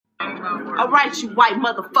Alright, you white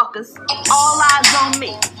motherfuckers. All eyes on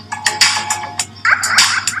me.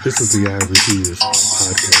 This is the I Refuse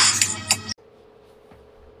podcast.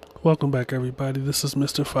 Welcome back, everybody. This is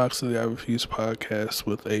Mr. Fox of the I Refuse podcast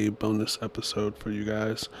with a bonus episode for you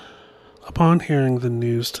guys. Upon hearing the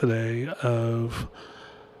news today of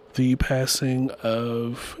the passing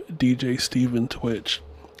of DJ Stephen Twitch,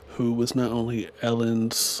 who was not only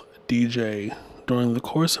Ellen's DJ during the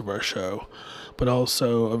course of our show, but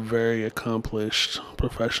also a very accomplished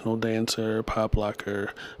professional dancer, pop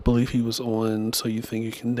locker. I believe he was on So You Think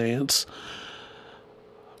You Can Dance.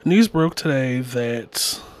 News broke today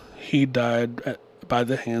that he died by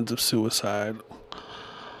the hands of suicide.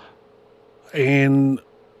 And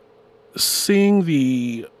seeing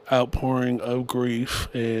the outpouring of grief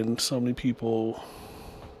and so many people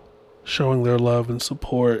showing their love and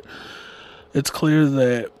support, it's clear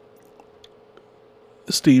that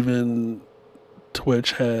Stephen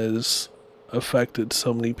Twitch has affected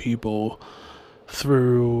so many people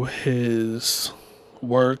through his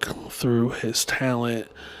work, through his talent.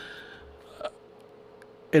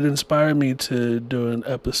 It inspired me to do an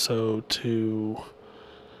episode to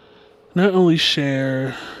not only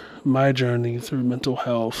share my journey through mental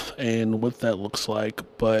health and what that looks like,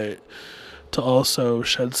 but to also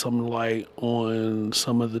shed some light on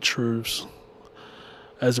some of the truths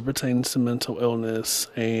as it pertains to mental illness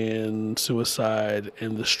and suicide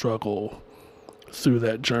and the struggle through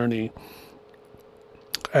that journey.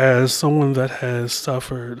 As someone that has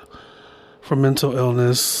suffered from mental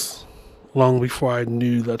illness long before I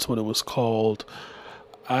knew that's what it was called,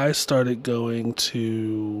 I started going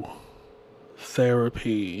to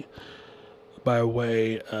therapy by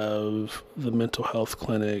way of the mental health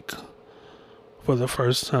clinic for the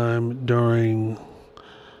first time during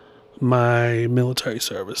my military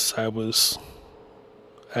service. I was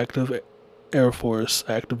active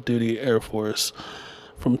duty Air Force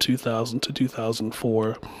from 2000 to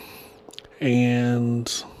 2004.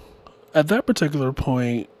 And at that particular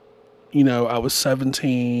point, I was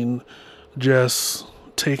 17, just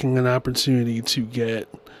taking an opportunity to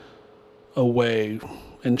get away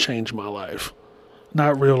and change my life.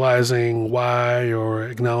 Not realizing why or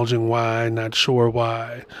acknowledging why, not sure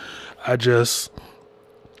why. I just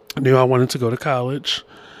knew I wanted to go to college,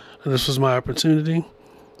 and this was my opportunity.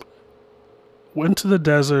 Went to the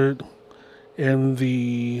desert in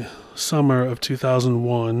the summer of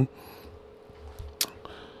 2001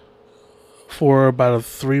 for about a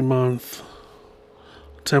 3-month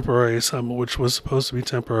temporary assignment, which was supposed to be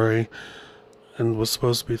temporary and was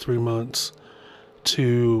supposed to be 3 months,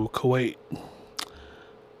 to Kuwait.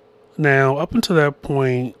 Now, up until that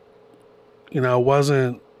point, I was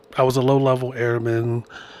a low-level airman.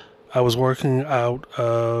 I was working out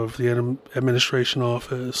of the administration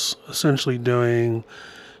office, essentially doing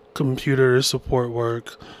computer support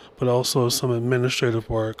work, but also some administrative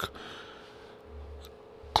work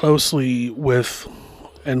closely with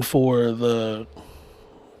and for the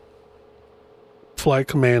flight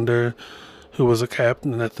commander, who was a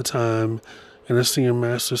captain at the time, and a senior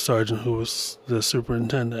master sergeant who was the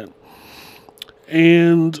superintendent.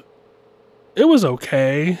 And it was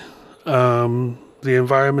okay. The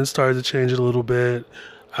environment started to change a little bit.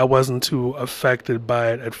 I wasn't too affected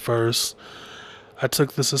by it at first. I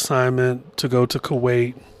took this assignment to go to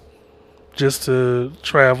Kuwait just to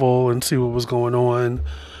travel and see what was going on.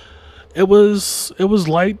 It was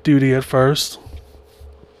light duty at first.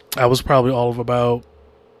 I was probably all of about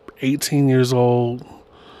 18 years old,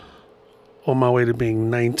 on my way to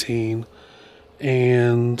being 19.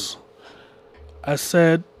 And I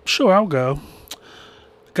said, sure, I'll go.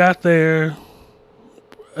 Got there.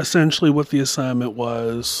 Essentially what the assignment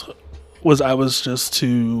was I was just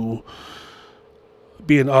to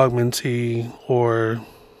be an augmentee or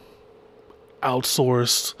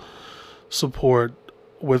outsourced support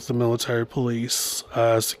with the military police,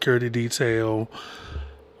 security detail,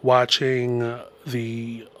 watching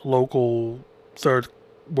the local third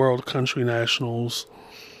world country nationals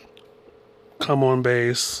come on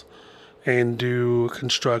base and do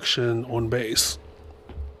construction on base.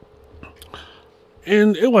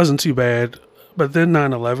 And it wasn't too bad, but then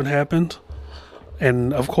 9/11 happened,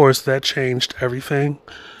 and of course that changed everything.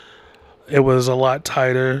 It was a lot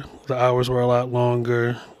tighter, the hours were a lot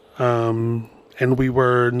longer, and we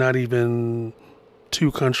were not even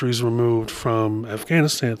 2 countries removed from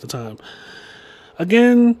Afghanistan at the time.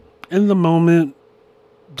 Again, in the moment,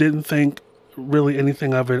 didn't think really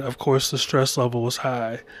anything of it. Of course, the stress level was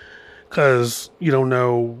high, because you don't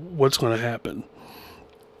know what's going to happen,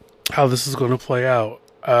 how this is going to play out.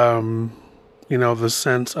 The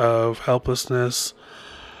sense of helplessness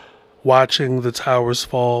watching the towers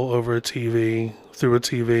fall over through a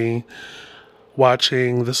TV,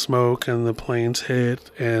 watching the smoke and the planes hit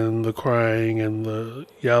and the crying and the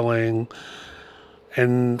yelling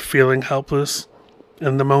and feeling helpless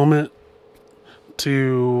in the moment,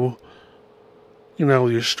 to,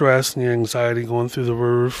 your stress and your anxiety going through the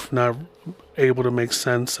roof, not able to make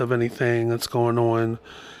sense of anything that's going on,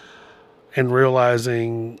 and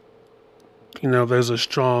realizing, there's a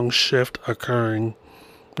strong shift occurring,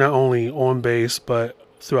 not only on base, but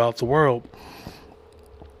throughout the world.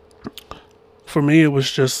 For me, it was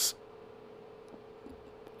just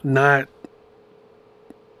not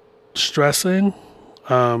stressing.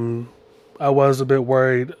 I was a bit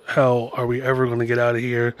worried, hell, are we ever going to get out of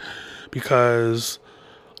here? Because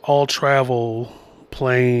all travel,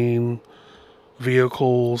 plane,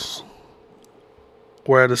 vehicles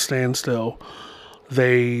were at a standstill.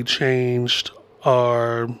 They changed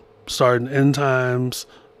our start and end times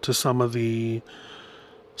to some of the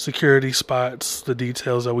security spots, the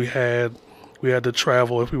details that we had. We had to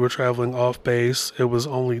travel. If we were traveling off base, it was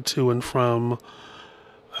only to and from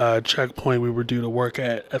checkpoint we were due to work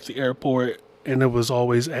at the airport, and it was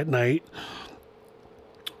always at night.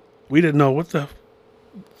 We didn't know what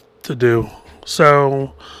to do.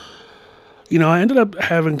 So, I ended up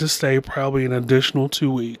having to stay probably an additional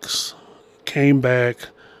 2 weeks. Came back,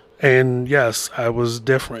 and yes, I was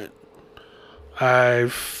different. I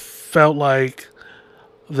felt like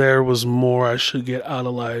there was more I should get out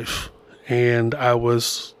of life, and I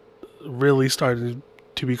was really starting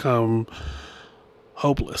to become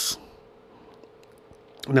hopeless.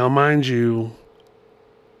 Now, mind you,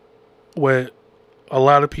 what a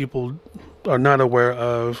lot of people are not aware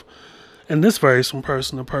of, and this varies from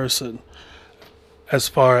person to person, as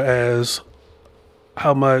far as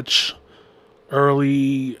how much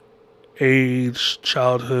early age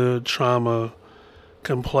childhood trauma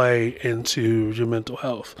can play into your mental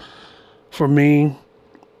health. For me,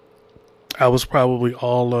 I was probably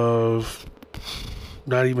all of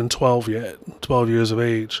not even 12 yet, 12 years of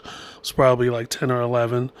age. I was probably like 10 or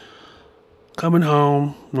 11. Coming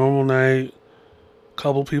home, normal night,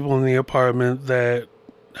 couple people in the apartment that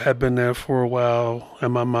had been there for a while,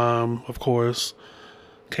 and my mom, of course.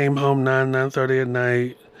 Came home 9:30 at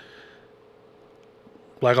night,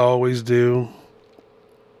 like I always do.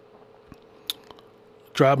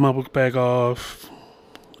 Dropped my book bag off,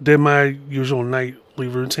 did my usual nightly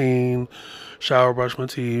routine, shower, brush my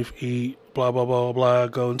teeth, eat, blah, blah, blah, blah,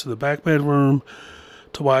 go into the back bedroom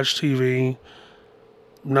to watch TV.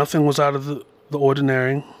 Nothing was out of the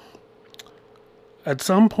ordinary. At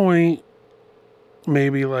some point,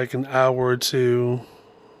 maybe like an hour or two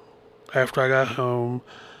after I got home,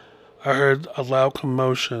 I heard a loud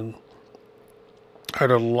commotion. I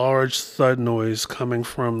heard a large thud noise coming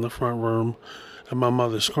from the front room, and my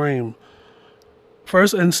mother screamed.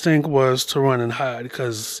 First instinct was to run and hide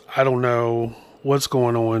because I don't know what's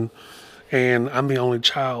going on, and I'm the only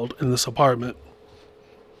child in this apartment.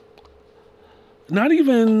 Not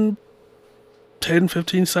even 10,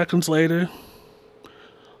 15 seconds later,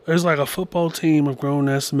 there's like a football team of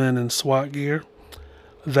grown-ass men in SWAT gear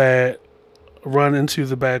that run into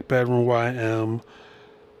the back bedroom where I am.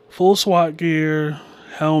 Full SWAT gear,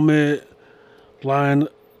 helmet, the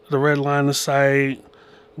red line of sight,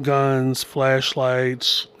 guns,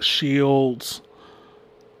 flashlights, shields,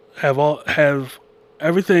 have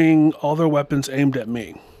everything, all their weapons aimed at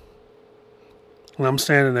me. And I'm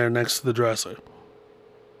standing there next to the dresser.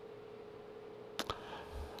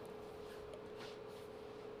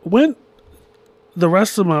 Went the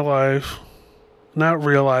rest of my life not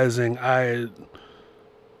realizing I had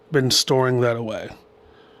been storing that away.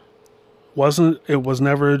 It was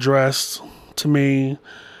never addressed to me.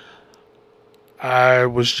 I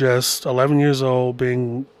was just 11 years old,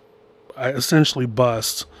 I essentially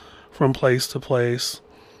bussed from place to place.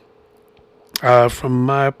 From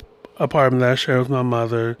my apartment that I shared with my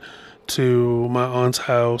mother to my aunt's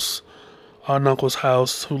house, aunt and uncle's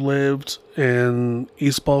house, who lived in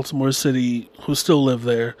East Baltimore City, who still live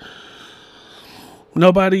there.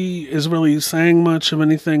 Nobody is really saying much of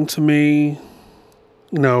anything to me.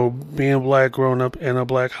 Being black, growing up in a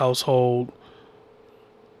black household,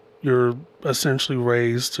 you're essentially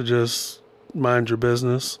raised to just mind your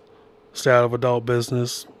business, stay out of adult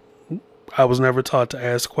business. I was never taught to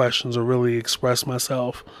ask questions or really express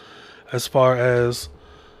myself as far as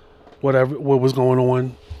what was going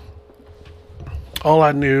on. All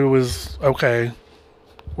I knew was, okay,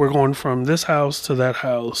 we're going from this house to that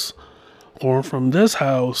house, going from this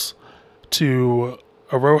house to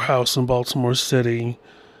a row house in Baltimore City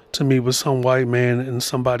to meet with some white man in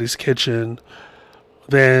somebody's kitchen.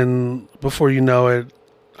 Then, before you know it,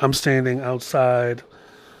 I'm standing outside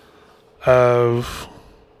of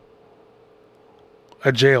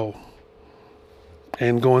a jail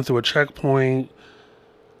and going through a checkpoint,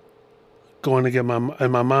 going to get my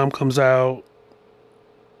mom comes out,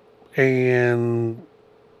 and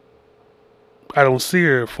I don't see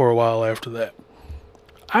her for a while after that.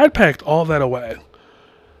 I'd packed all that away.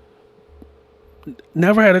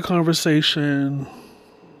 Never had a conversation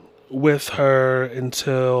with her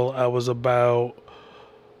until I was about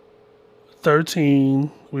 13.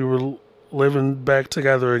 We were living back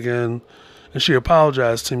together again, and she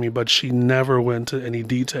apologized to me, but she never went into any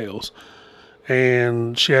details.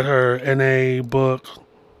 And she had her NA book.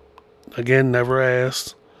 Again, never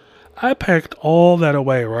asked. I packed all that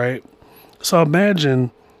away, right? So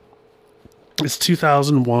imagine it's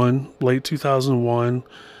 2001, late 2001.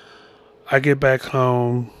 I get back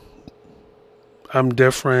home. I'm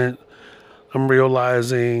different. I'm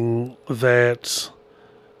realizing that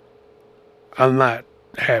I'm not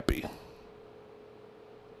happy.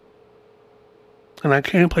 And I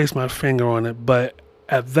can't place my finger on it, but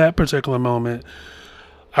at that particular moment,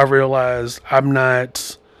 I realized I'm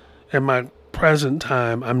not, in my present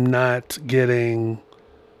time, I'm not getting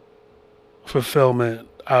fulfillment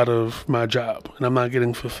out of my job, and I'm not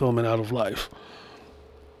getting fulfillment out of life.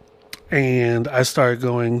 And I started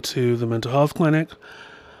going to the mental health clinic.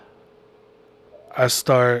 I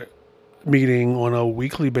start meeting on a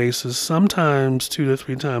weekly basis, sometimes 2 to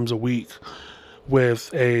 3 times a week,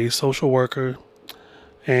 with a social worker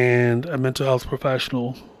and a mental health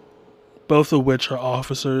professional, both of which are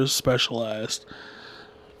officers specialized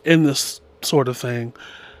in this sort of thing.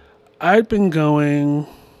 I'd been going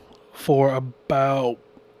for about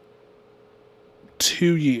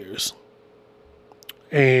 2 years.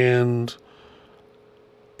 And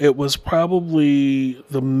it was probably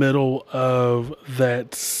the middle of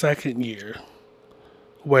that second year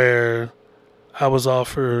where I was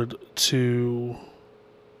offered to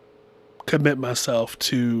commit myself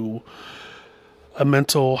to a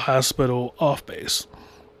mental hospital off base.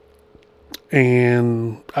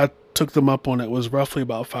 And I took them up on it. It was roughly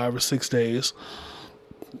about 5 or 6 days.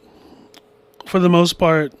 For the most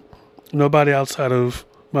part, nobody outside of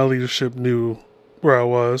my leadership knew where I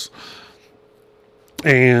was.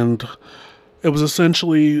 And it was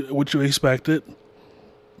essentially what you expected.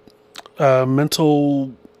 It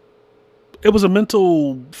was a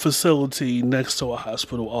mental facility next to a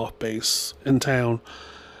hospital off base in town.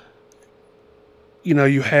 You know,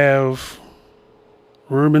 you have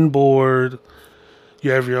room and board.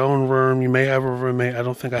 You have your own room. You may have a roommate. I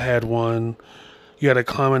don't think I had one. You had a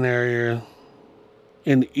common area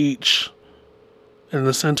in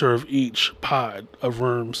the center of each pod of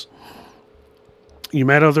rooms. You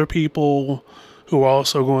met other people who were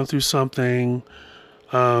also going through something.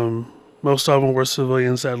 Most of them were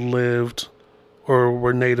civilians that lived or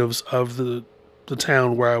were natives of the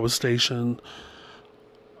town where I was stationed.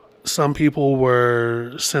 Some people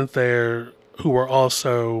were sent there who were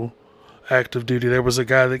also active duty. There was a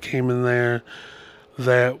guy that came in there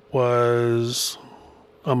that was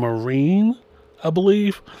a Marine, I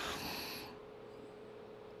believe.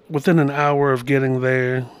 Within an hour of getting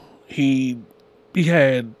there, he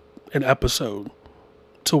had an episode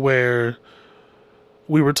to where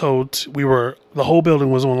we were told the whole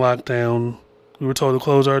building was on lockdown. We were told to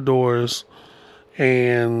close our doors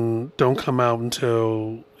and don't come out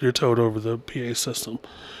until you're told over the PA system.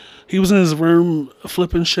 He was in his room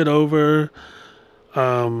flipping shit over,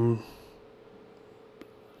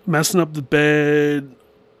 messing up the bed,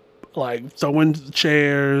 like throwing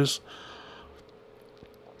chairs,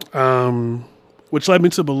 which led me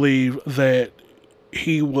to believe that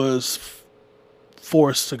he was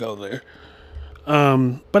forced to go there.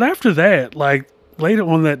 But after that, like later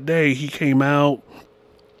on that day, he came out,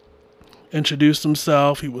 introduced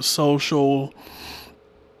himself. He was social,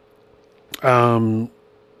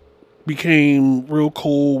 became real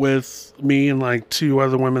cool with me and like 2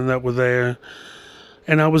 other women that were there.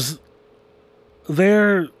 And I was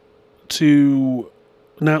there to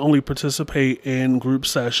not only participate in group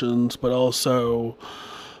sessions, but also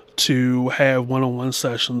to have one-on-one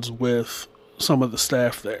sessions with some of the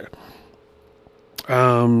staff there.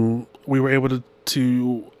 We were able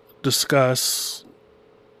to discuss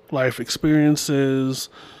life experiences,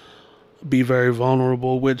 be very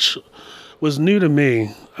vulnerable, which was new to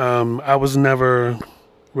me. I was never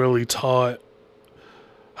really taught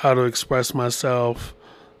how to express myself.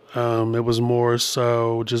 It was more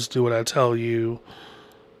so just do what I tell you.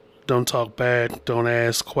 Don't talk back. Don't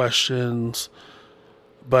ask questions.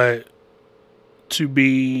 But to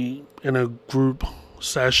be in a group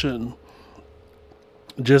session,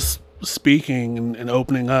 just speaking and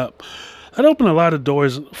opening up, that opened a lot of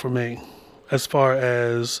doors for me as far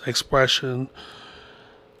as expression.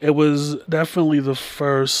 It was definitely the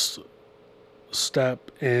first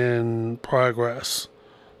step in progress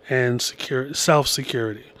and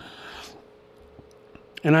self-security.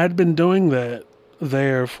 And I'd been doing that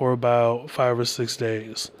there for about 5 or 6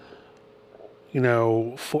 days.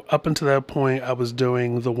 Up until that point, I was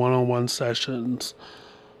doing the one-on-one sessions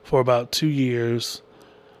for about 2 years.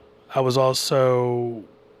 I was also,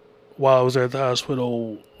 while I was at the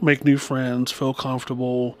hospital, make new friends, feel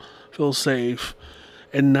comfortable, feel safe,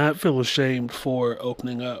 and not feel ashamed for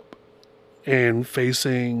opening up and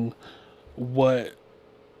facing what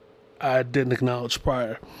I didn't acknowledge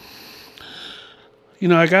prior.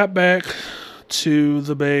 I got back to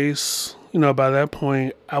the base. By that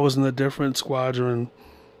point, I was in a different squadron,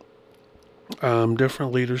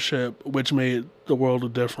 different leadership, which made the world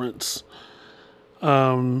of difference.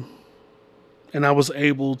 And I was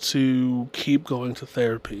able to keep going to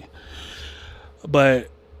therapy. But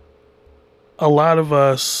a lot of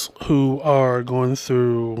us who are going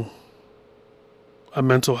through a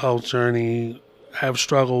mental health journey, have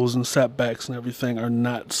struggles and setbacks and everything, are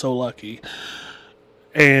not so lucky.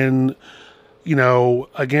 And,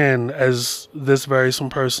 again, as this varies from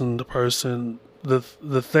person to person,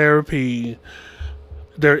 the therapy,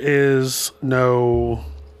 there is no,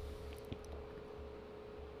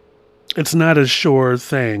 it's not a sure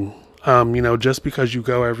thing. Just because you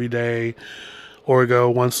go every day or go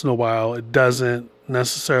once in a while, it doesn't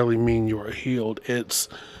necessarily mean you are healed. It's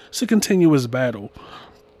a continuous battle.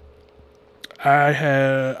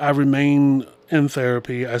 I remain in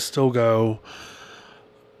therapy. I still go.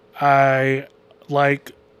 I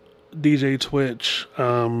like DJ Twitch.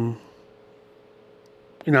 I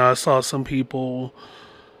saw some people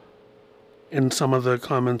in some of the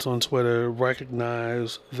comments on Twitter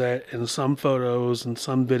recognize that in some photos and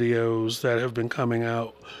some videos that have been coming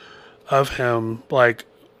out of him, like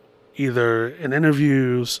either in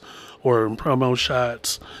interviews or in promo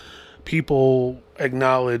shots, people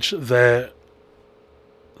acknowledge that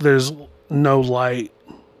there's no light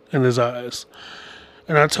in his eyes.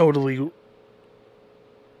 And I totally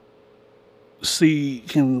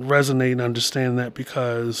can resonate and understand that,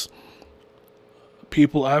 because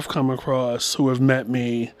people I've come across who have met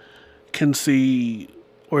me can see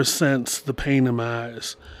or sense the pain in my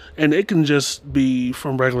eyes. And it can just be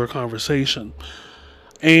from regular conversation.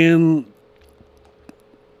 And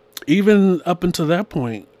even up until that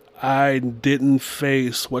point, I didn't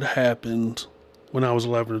face what happened when I was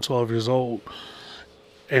 11 or 12 years old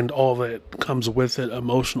and all that comes with it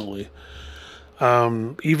emotionally.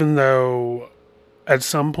 Even though at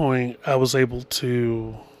some point I was able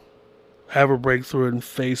to have a breakthrough and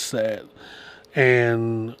face that,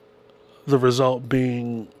 and the result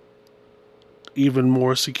being even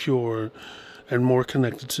more secure and more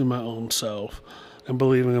connected to my own self and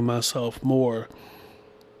believing in myself more,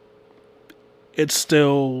 it's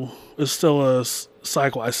still a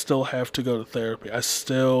cycle. I still have to go to therapy. I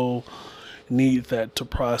still need that to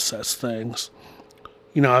process things.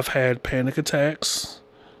 I've had panic attacks.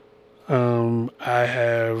 I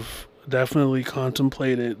have definitely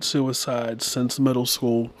contemplated suicide since middle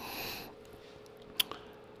school.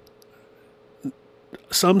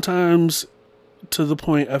 Sometimes to the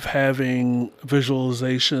point of having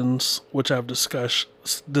visualizations, which I've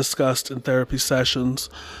discussed in therapy sessions.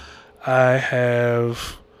 I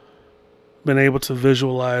have been able to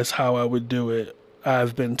visualize how I would do it.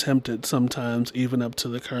 I've been tempted sometimes, even up to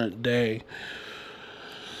the current day.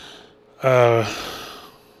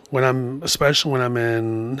 Especially when I'm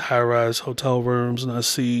in high-rise hotel rooms and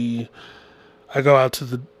I go out to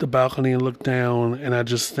the balcony and look down, and I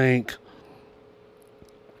just think,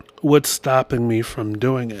 what's stopping me from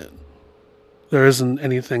doing it? There isn't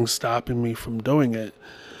anything stopping me from doing it.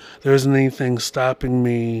 There isn't anything stopping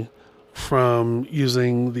me from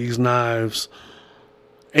using these knives.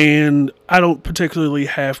 And I don't particularly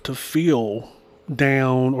have to feel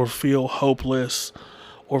down or feel hopeless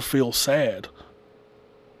or feel sad.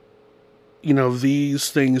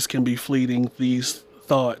 These things can be fleeting. These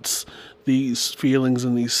thoughts, these feelings,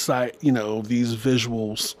 and these these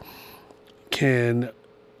visuals can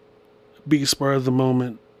be spur of the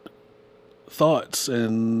moment thoughts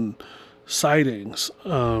and sightings.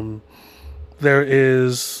 There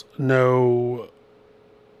is no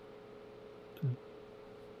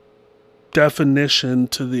definition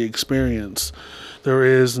to the experience. There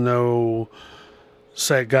is no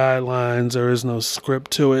set guidelines. There is no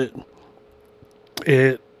script to it.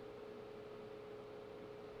 And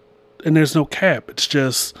there's no cap. It's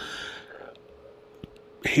just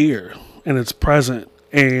here and it's present.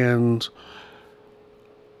 And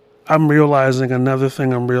I'm realizing another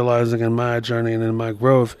thing I'm realizing in my journey and in my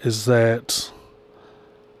growth is that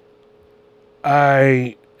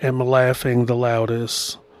I am laughing the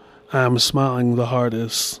loudest. I'm smiling the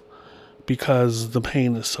hardest because the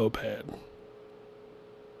pain is so bad.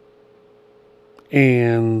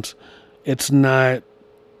 And it's not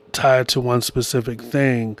tied to one specific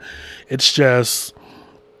thing. It's just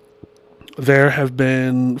there have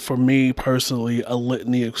been, for me personally, a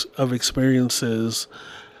litany of experiences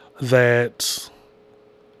that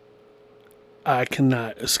I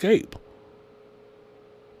cannot escape.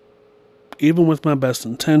 Even with my best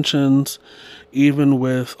intentions, even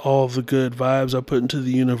with all the good vibes I put into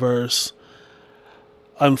the universe,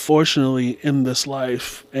 unfortunately, in this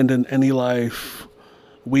life and in any life,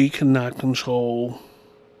 we cannot control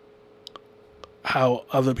how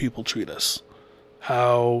other people treat us,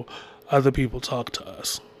 how other people talk to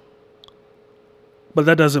us. But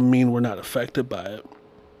that doesn't mean we're not affected by it.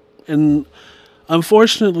 And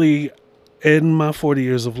unfortunately, in my 40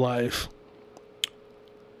 years of life,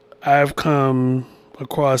 I've come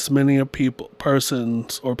across many of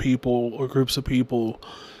persons or people or groups of people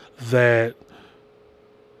that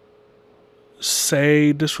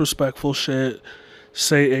say disrespectful shit,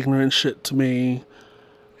 say ignorant shit to me,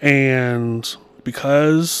 and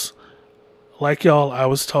because, like y'all, I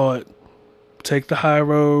was taught, take the high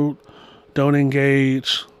road, don't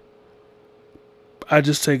engage, I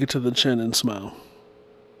just take it to the chin and smile.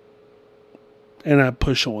 And I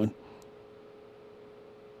push on.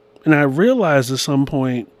 And I realized at some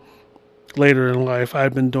point later in life,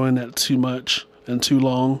 I'd been doing that too much and too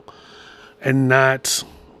long and not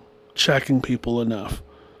checking people enough.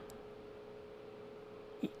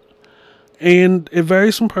 And it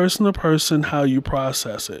varies from person to person how you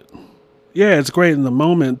process it. Yeah, it's great in the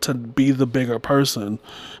moment to be the bigger person,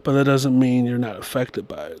 but that doesn't mean you're not affected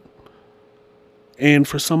by it. And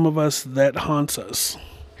for some of us, that haunts us.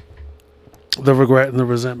 The regret and the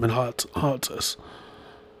resentment haunts us.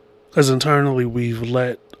 Because internally, we've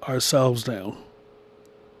let ourselves down.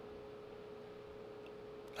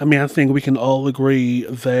 I mean, I think we can all agree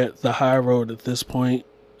that the high road at this point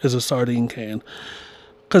is a sardine can.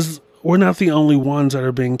 Because we're not the only ones that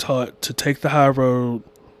are being taught to take the high road.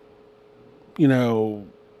 You know,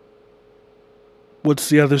 what's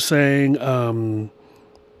the other saying?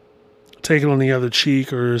 Take it on the other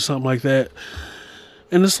cheek or something like that.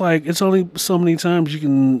 And it's like, it's only so many times you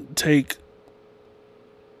can take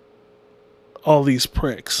all these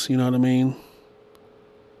pricks, you know what I mean?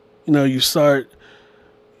 You know, you start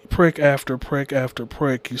prick after prick after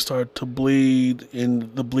prick, you start to bleed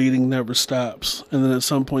and the bleeding never stops. And then at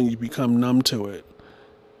some point you become numb to it.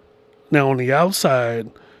 Now on the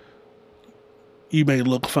outside, you may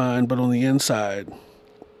look fine, but on the inside,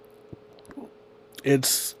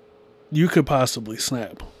 you could possibly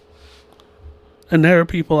snap. And there are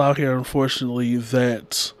people out here, unfortunately,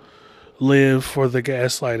 that live for the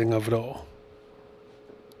gaslighting of it all.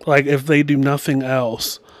 Like, if they do nothing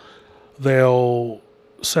else, they'll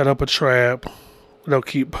set up a trap, they'll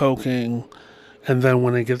keep poking, and then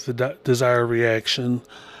when they get the desired reaction,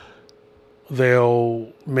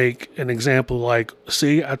 they'll make an example like,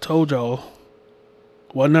 see, I told y'all,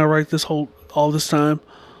 wasn't I right all this time?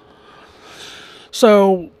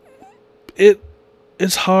 So,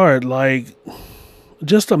 it's hard, like,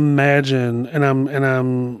 just imagine, and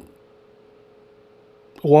I'm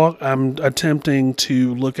attempting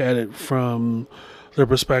to look at it from the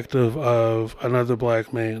perspective of another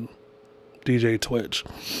black man, DJ Twitch.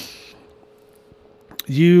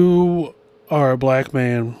 You are a black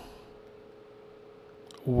man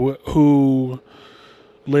who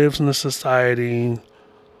lives in a society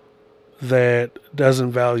that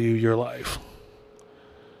doesn't value your life.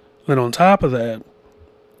 Then on top of that,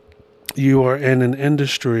 you are in an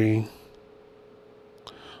industry,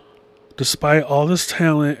 despite all this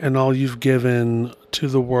talent and all you've given to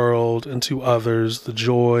the world and to others, the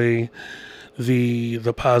joy,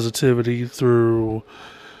 the positivity through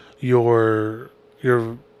your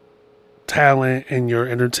talent and your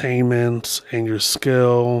entertainment and your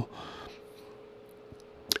skill.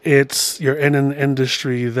 You're in an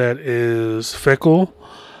industry that is fickle,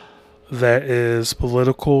 that is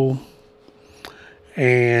political,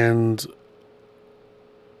 and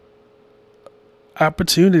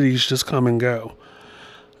opportunities just come and go.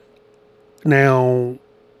 Now,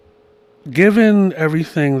 given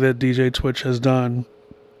everything that DJ Twitch has done,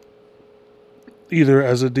 either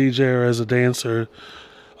as a DJ or as a dancer,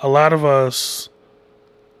 a lot of us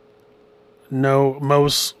know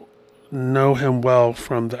him well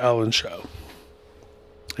from The Ellen Show.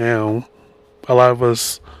 Now, a lot of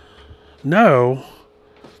us know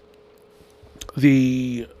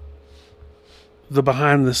the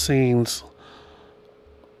behind the scenes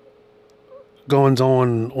goings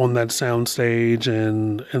on that soundstage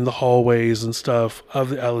and in the hallways and stuff of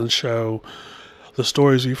the Ellen Show, the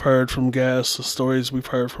stories we've heard from guests, the stories we've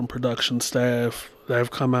heard from production staff that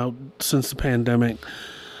have come out since the pandemic,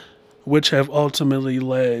 which have ultimately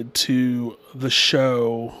led to the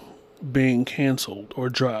show being canceled or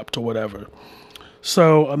dropped or whatever.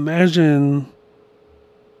 So imagine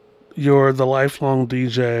you're the lifelong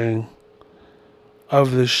DJ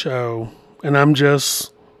of this show, and I'm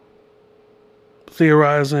just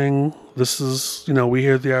theorizing. This is, we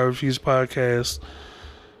here at the I Refuse podcast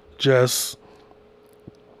just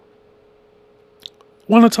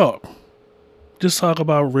want to talk. Just talk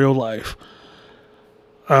about real life.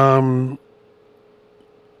 I'm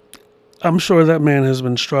sure that man has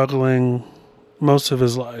been struggling most of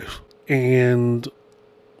his life. And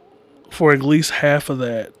for at least half of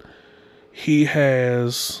that, he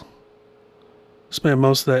has spent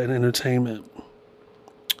most of that in entertainment.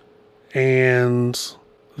 And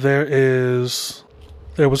there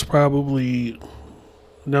was probably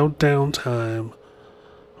no downtime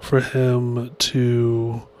for him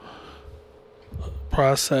to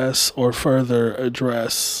process or further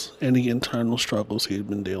address any internal struggles he had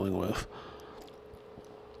been dealing with.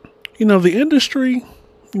 The industry,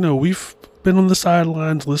 we've been on the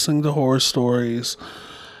sidelines listening to horror stories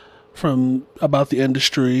about the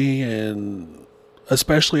industry, and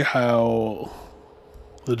especially how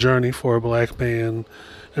the journey for a black man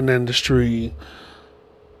in the industry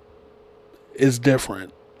is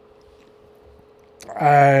different.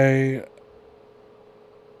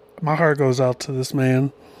 My heart goes out to this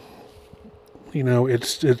man.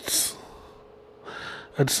 It's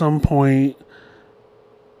at some point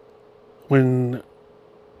when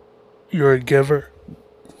you're a giver,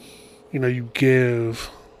 you give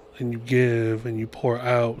and you give and you pour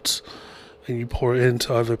out and you pour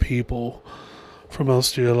into other people for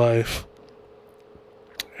most of your life,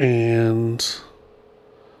 and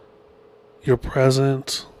you're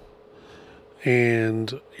present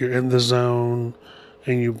and you're in the zone,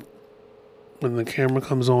 and when the camera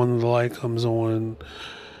comes on and the light comes on,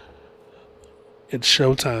 it's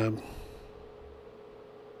showtime.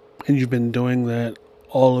 And you've been doing that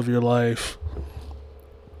all of your life.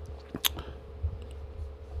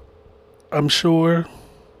 I'm sure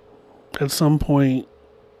at some point,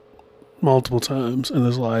 multiple times in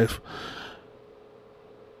his life,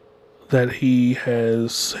 that he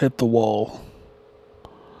has hit the wall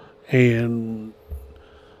and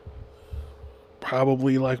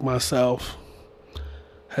probably, like myself,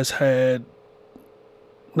 has had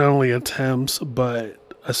not only attempts but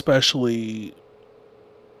especially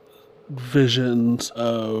visions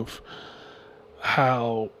of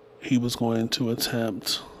how he was going to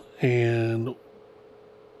attempt and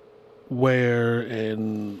where,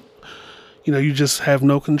 and you just have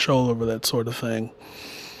no control over that sort of thing.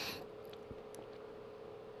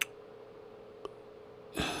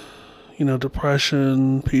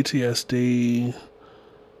 Depression, PTSD,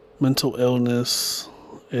 mental illness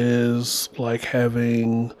is like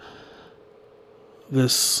having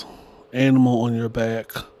this animal on your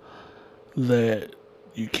back that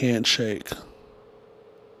you can't shake.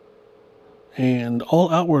 And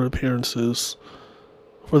all outward appearances,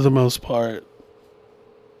 for the most part,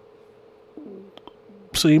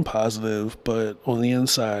 seem positive, but on the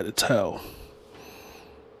inside, it's hell.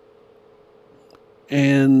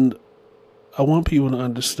 And I want people to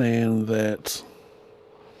understand that,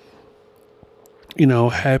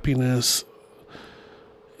 happiness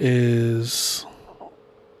is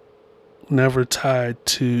never tied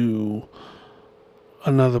to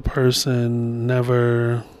another person,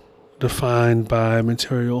 never defined by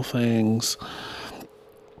material things.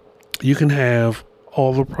 You can have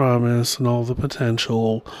all the promise and all the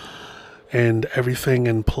potential and everything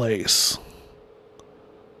in place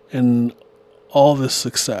and all this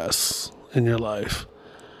success in your life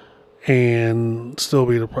and still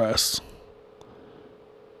be depressed.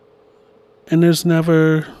 And there's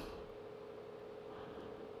never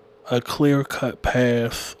a clear-cut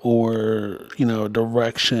path or,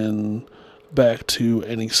 direction back to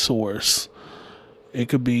any source. It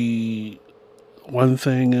could be one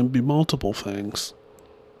thing and be multiple things.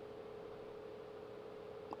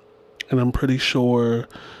 And I'm pretty sure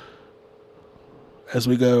as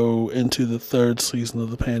we go into the third season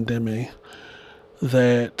of the pandemic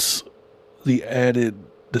that the added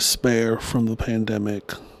despair from the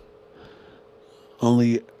pandemic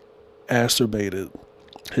only exacerbated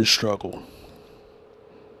his struggle.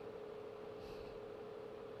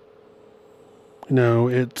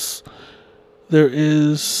 There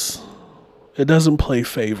is It doesn't play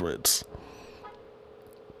favorites.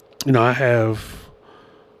 I have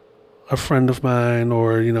a friend of mine,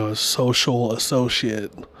 or, a social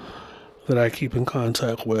associate that I keep in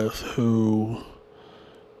contact with, who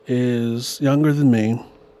is younger than me,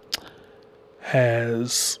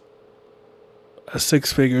 has a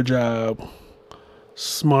 6-figure job,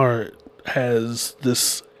 smart, has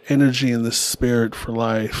this energy and this spirit for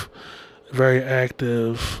life, very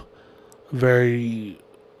active, very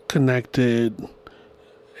connected,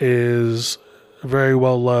 is very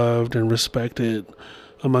well loved and respected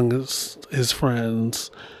among his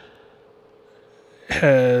friends,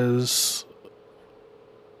 has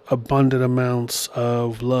abundant amounts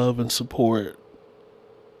of love and support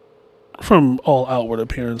from all outward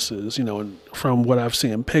appearances, and from what I've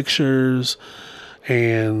seen in pictures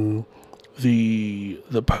and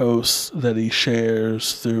the posts that he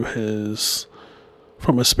shares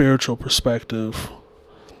from a spiritual perspective,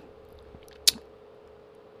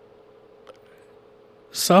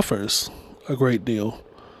 suffers a great deal,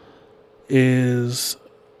 is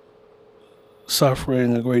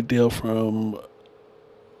suffering a great deal from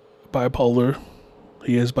bipolar.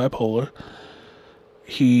 He is bipolar.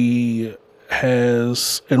 He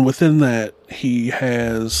has, and within that, he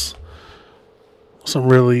has some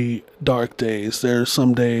really dark days. There are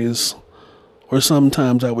some days, or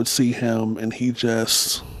sometimes I would see him and he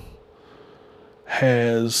just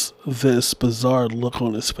has this bizarre look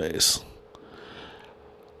on his face.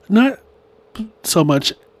 Not so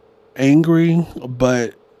much angry,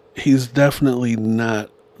 but he's definitely not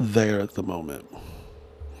there at the moment.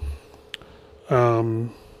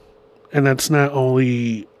 And that's not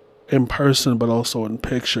only in person, but also in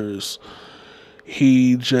pictures.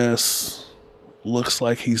 He just looks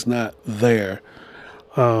like he's not there.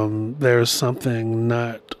 There's something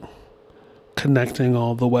not connecting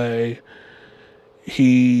all the way.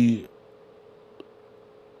 He,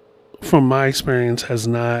 from my experience, has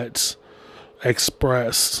not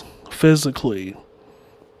expressed physically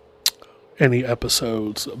any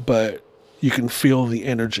episodes, but you can feel the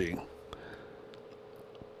energy.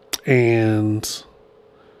 And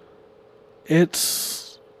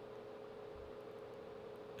it's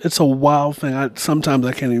a wild thing. Sometimes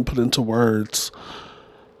I can't even put into words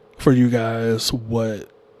for you guys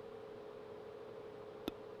what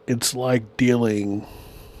it's like dealing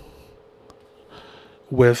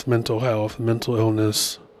with mental health, mental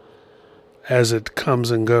illness, as it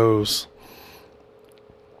comes and goes.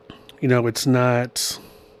 It's not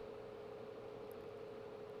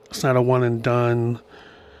a one and done.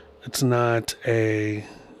 It's not a,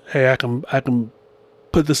 hey, I can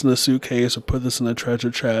put this in a suitcase or put this in a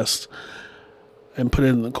treasure chest and put it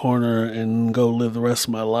in the corner and go live the rest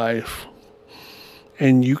of my life.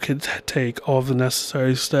 And you could take all the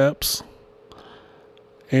necessary steps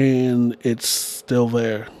and it's still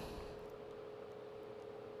there.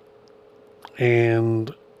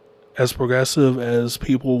 And as progressive as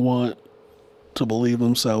people want to believe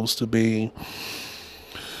themselves to be,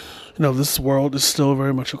 this world is still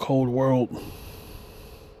very much a cold world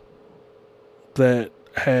that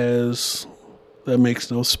makes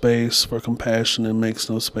no space for compassion and makes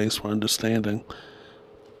no space for understanding.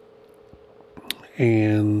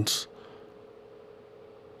 And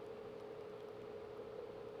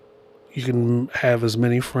you can have as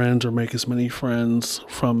many friends or make as many friends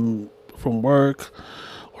from work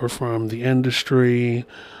or from the industry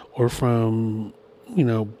or from,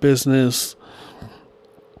 business.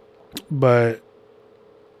 But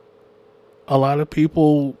a lot of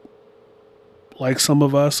people, like some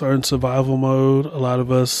of us, are in survival mode. A lot of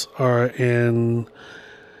us are in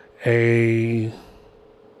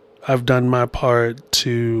I've done my part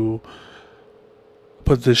to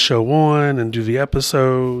put this show on and do the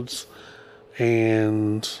episodes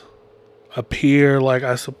and appear like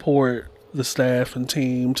I support the staff and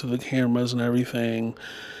team to the cameras and everything.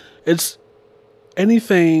 It's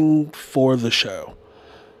anything for the show.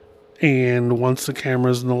 And once the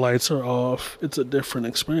cameras and the lights are off, it's a different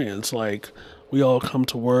experience. Like, we all come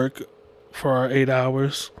to work for our 8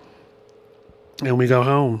 hours and we go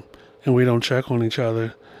home and we don't check on each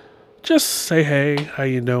other. Just say, hey, how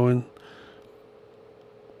you doing?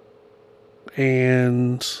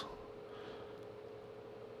 And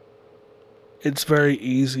it's very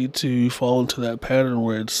easy to fall into that pattern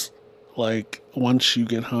where it's like, once you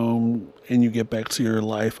get home and you get back to your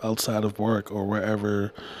life outside of work or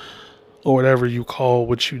wherever, or whatever you call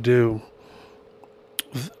what you do,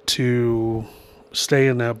 to stay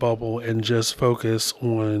in that bubble and just focus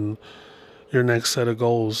on your next set of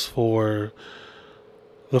goals for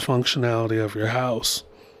the functionality of your house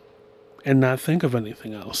and not think of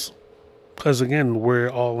anything else. Because again, we're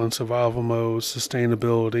all in survival mode,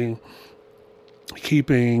 sustainability,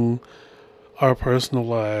 keeping our personal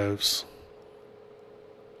lives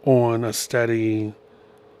on a steady,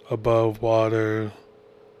 above water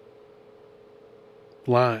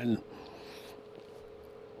line.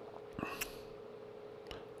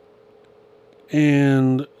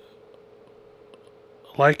 And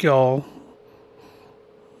like y'all,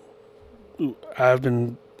 I've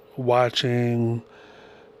been watching,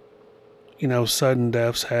 sudden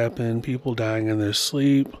deaths happen, people dying in their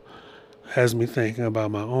sleep, has me thinking about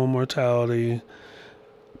my own mortality,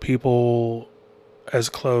 people as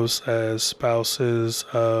close as spouses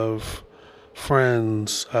of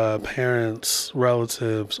friends, parents,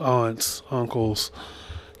 relatives, aunts, uncles,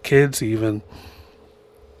 kids even,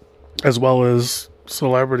 as well as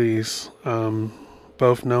celebrities,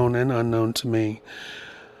 both known and unknown to me,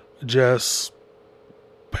 just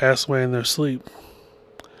pass away in their sleep.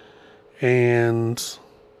 And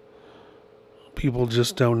people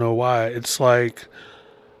just don't know why. It's like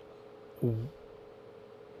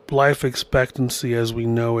life expectancy as we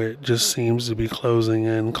know it just seems to be closing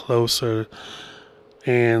in closer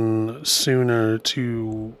and sooner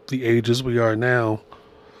to the ages we are now.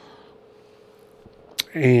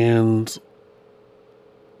 And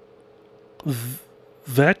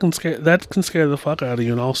that can scare the fuck out of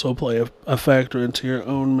you and also play a factor into your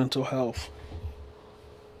own mental health.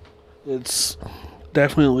 It's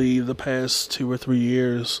definitely the past 2 or 3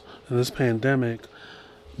 years in this pandemic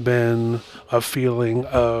been a feeling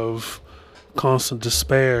of constant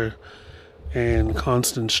despair and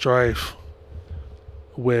constant strife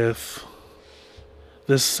with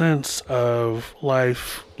this sense of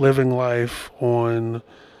living life on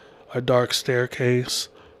a dark staircase,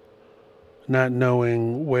 not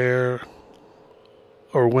knowing where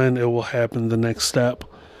or when it will happen the next step,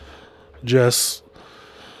 just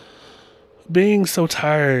being so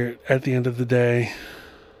tired at the end of the day,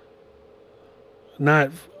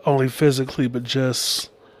 not only physically, but just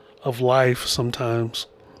of life sometimes.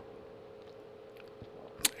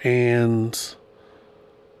 And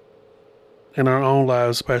in our own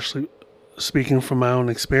lives, especially speaking from my own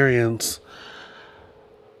experience,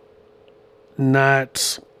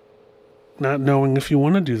 not knowing if you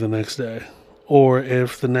want to do the next day, or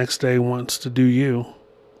if the next day wants to do you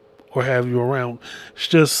or have you around. It's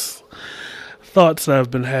just thoughts that I've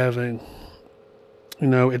been having.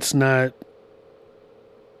 It's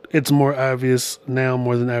more obvious now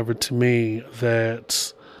more than ever to me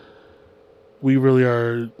that we really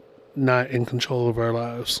are not in control of our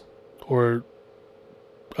lives or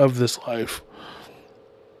of this life.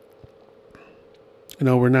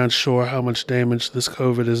 We're not sure how much damage this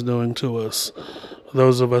COVID is doing to us.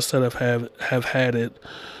 Those of us that have had it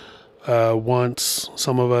once,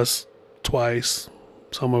 some of us twice,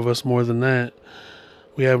 some of us more than that,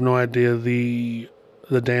 we have no idea the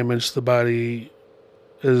damage the body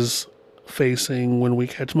is facing when we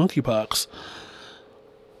catch monkeypox.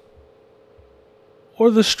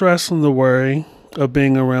 Or the stress and the worry of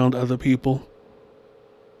being around other people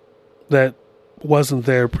that wasn't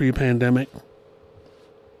there pre-pandemic.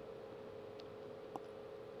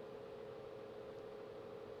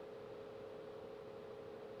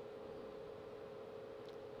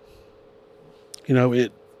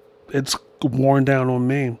 It's worn down on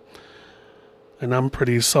me, and I'm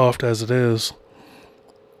pretty soft as it is.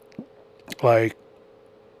 Like,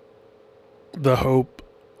 the hope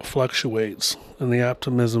fluctuates and the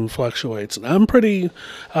optimism fluctuates, and I'm pretty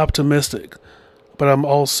optimistic, but I'm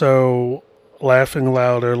also laughing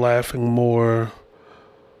louder, laughing more,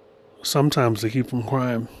 sometimes to keep from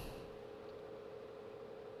crying.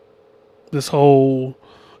 This whole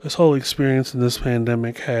experience in this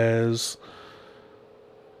pandemic has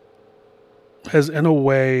in a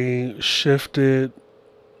way shifted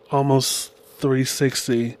almost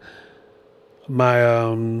 360 my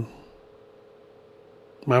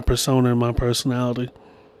persona and my personality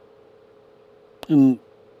and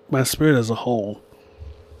my spirit as a whole.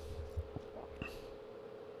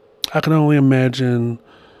 I can only imagine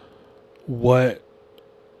what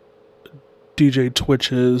DJ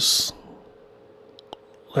Twitch's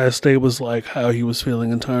last day was like, how he was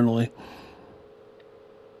feeling internally.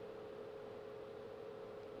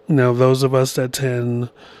 Those of us that tend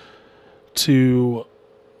to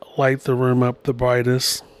light the room up the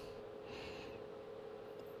brightest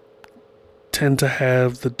tend to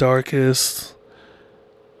have the darkest,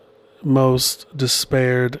 most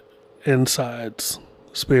despaired insides,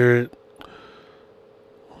 spirit,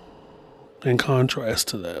 in contrast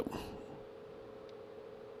to that.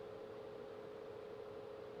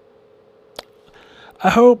 I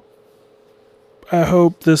hope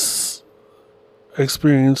this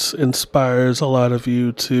experience inspires a lot of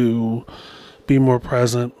you to be more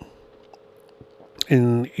present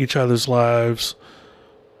in each other's lives,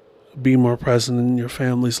 be more present in your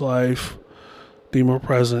family's life, be more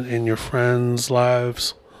present in your friends'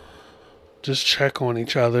 lives. Just check on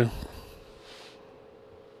each other.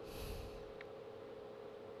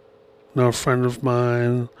 A friend of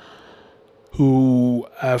mine who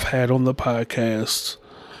I've had on the podcast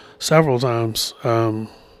several times,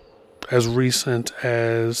 as recent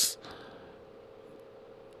as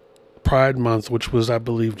Pride Month, which was, I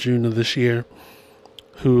believe, June of this year,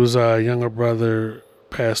 whose younger brother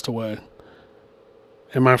passed away.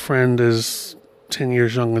 And my friend is 10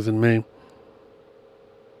 years younger than me.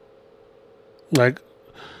 Like,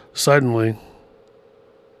 suddenly,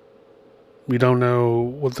 we don't know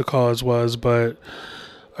what the cause was, but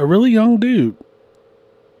a really young dude.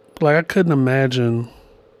 Like, I couldn't imagine,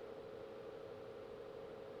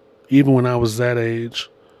 even when I was that age,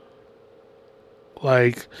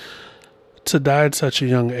 like, to die at such a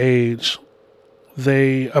young age,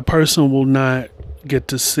 a person will not get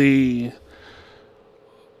to see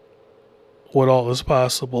what all is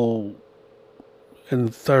possible in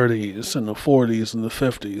the 30s and the 40s and the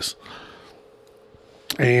 50s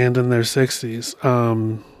and in their 60s.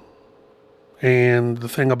 And the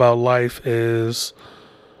thing about life is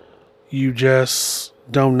you just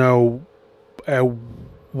don't know at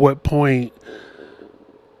what point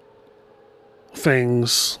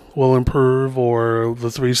things will improve, or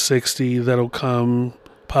the 360 that'll come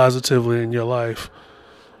positively in your life.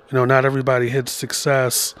 You know, not everybody hits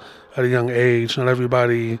success at a young age. Not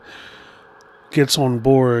everybody gets on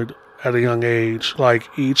board at a young age. Like,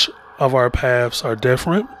 each of our paths are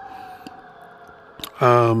different.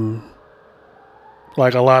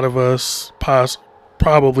 Like, a lot of us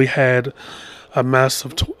probably had a mess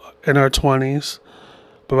in our 20s,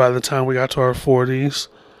 but by the time we got to our 40s,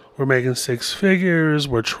 we're making six figures,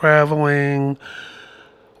 we're traveling,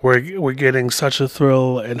 we're getting such a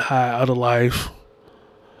thrill and high out of life.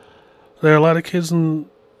 There are a lot of kids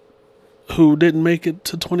who didn't make it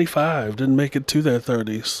to 25, didn't make it to their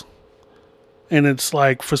 30s. And it's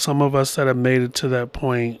like, for some of us that have made it to that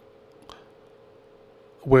point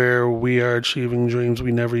where we are achieving dreams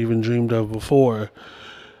we never even dreamed of before,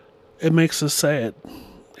 it makes us sad.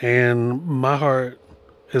 And my heart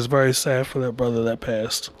is very sad for that brother that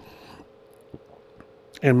passed.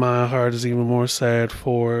 And my heart is even more sad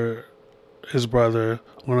for his brother,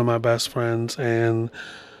 one of my best friends, and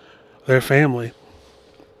their family.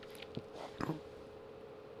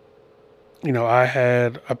 You know, I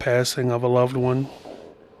had a passing of a loved one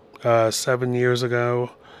 7 years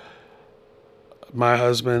ago. My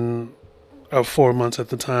husband, of 4 months at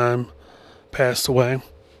the time, passed away.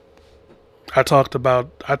 I talked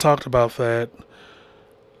about that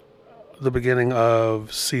the beginning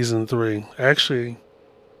of season 3. Actually,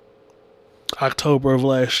 October of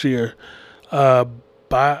last year. I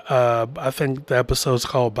think the episode's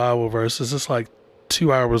called Bible Verses. It's like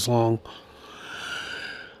 2 hours long.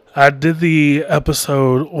 I did the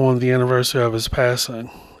episode on the anniversary of his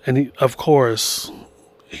passing, and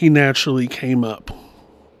he naturally came up.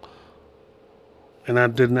 And I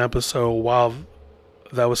did an episode while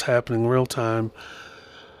that was happening real time.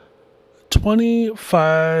 28,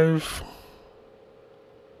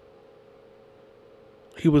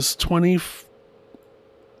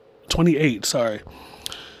 sorry.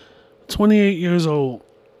 28 years old.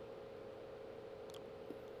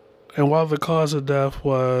 And while the cause of death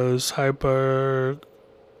was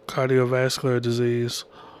hypercardiovascular disease,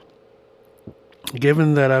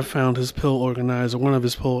 given that I found one of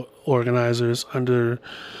his pill organizers under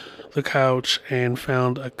the couch, and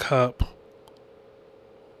found a cup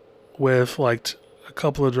with like a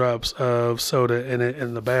couple of drops of soda in it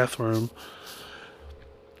in the bathroom,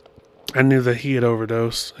 I knew that he had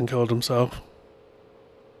overdosed and killed himself.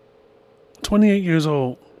 28 years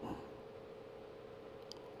old.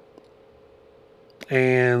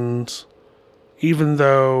 And even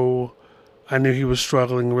though I knew he was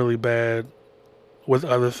struggling really bad with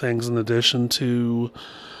other things in addition to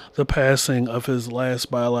the passing of his last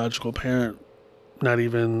biological parent, not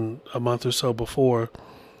even a month or so before,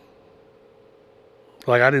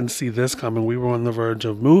 like, I didn't see this coming. We were on the verge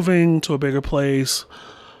of moving to a bigger place,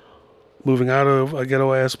 moving out of a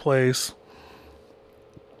ghetto-ass place,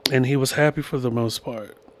 and he was happy for the most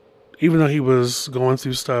part. Even though he was going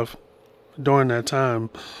through stuff during that time,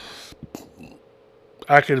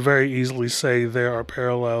 I could very easily say there are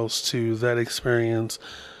parallels to that experience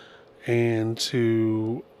and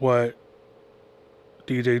to what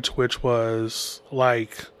DJ Twitch was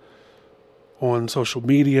like on social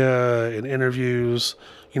media and interviews.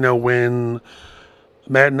 You know, when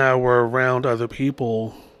Matt and I were around other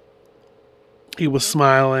people, he was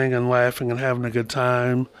smiling and laughing and having a good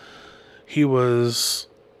time. He was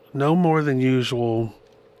no more than usual,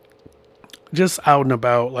 just out and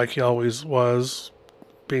about like he always was,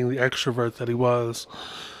 being the extrovert that he was.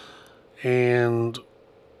 And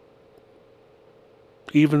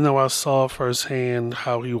even though I saw firsthand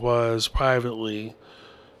how he was privately,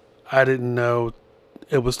 I didn't know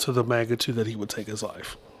it was to the magnitude that he would take his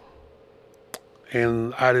life.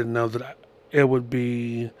 And I didn't know that it would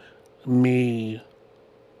be me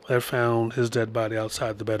that found his dead body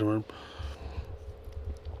outside the bedroom.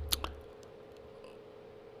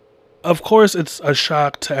 Of course, it's a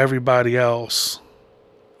shock to everybody else.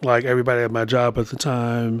 Like everybody at my job at the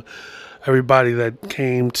time, everybody that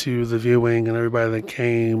came to the viewing, and everybody that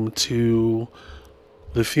came to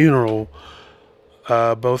the funeral,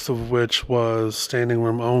 both of which was standing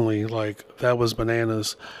room only. Like, that was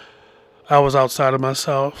bananas. I was outside of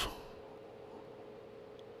myself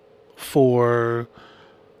for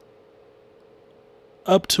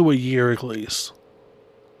up to a year at least.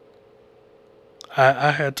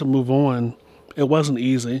 I had to move on. It wasn't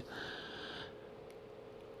easy.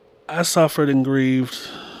 I suffered and grieved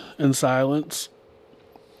in silence.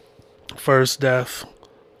 First death,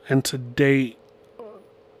 and to date,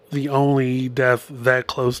 the only death that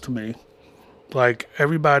close to me. Like,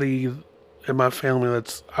 everybody in my family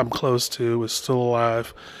that's I'm close to is still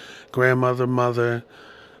alive. Grandmother, mother.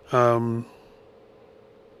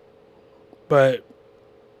 But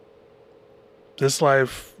this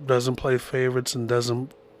life doesn't play favorites and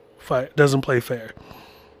doesn't play fair.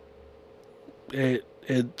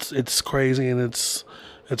 It's crazy and it's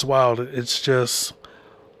wild. It's just,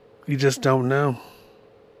 you just don't know.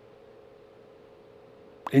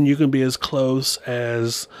 And you can be as close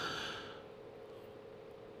to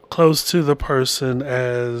the person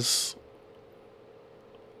as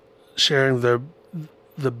sharing the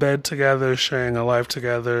bed together, sharing a life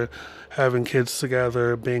together, having kids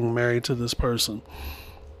together, being married to this person.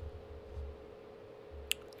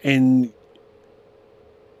 And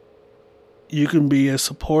you can be as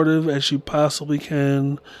supportive as you possibly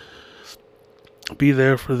can, be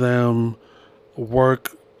there for them,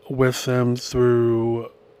 work with them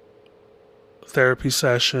through therapy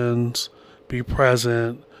sessions, be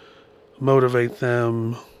present, motivate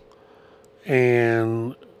them,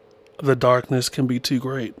 and the darkness can be too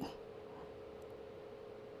great.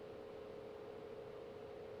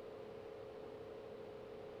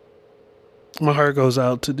 My heart goes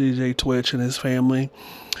out to DJ Twitch and his family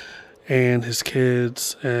and his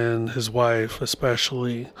kids and his wife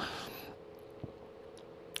especially.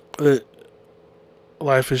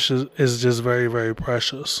 Life is just very, very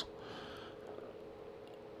precious.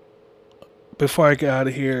 Before I get out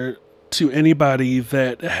of here, to anybody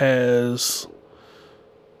that has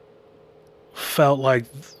felt like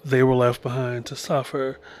they were left behind to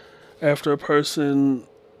suffer after a person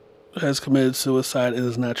has committed suicide, it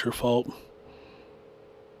is not your fault.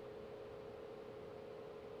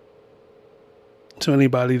 To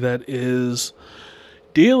anybody that is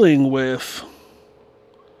dealing with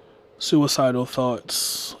suicidal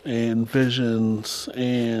thoughts and visions,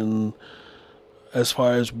 and as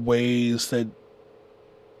far as ways that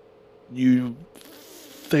you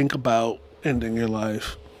think about ending your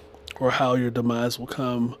life or how your demise will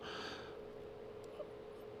come,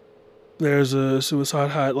 there's a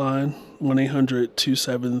suicide hotline,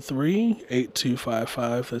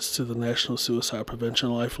 1-800-273-8255. That's to the National Suicide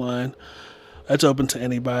Prevention Lifeline. That's open to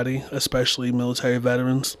anybody, especially military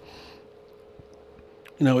veterans.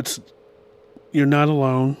 You know, you're not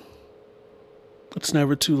alone. It's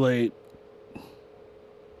never too late.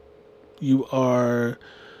 You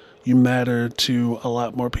matter to a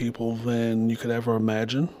lot more people than you could ever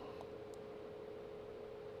imagine.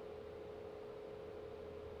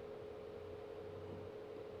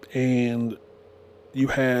 And you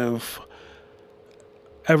have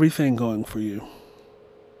everything going for you.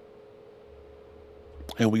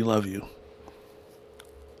 And we love you.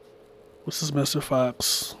 This is Mr.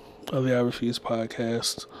 Fox of the I Refuse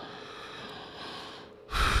podcast.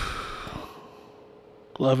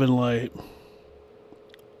 Love and light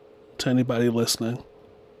to anybody listening.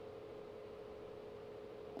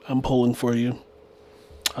 I'm pulling for you.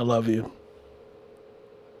 I love you.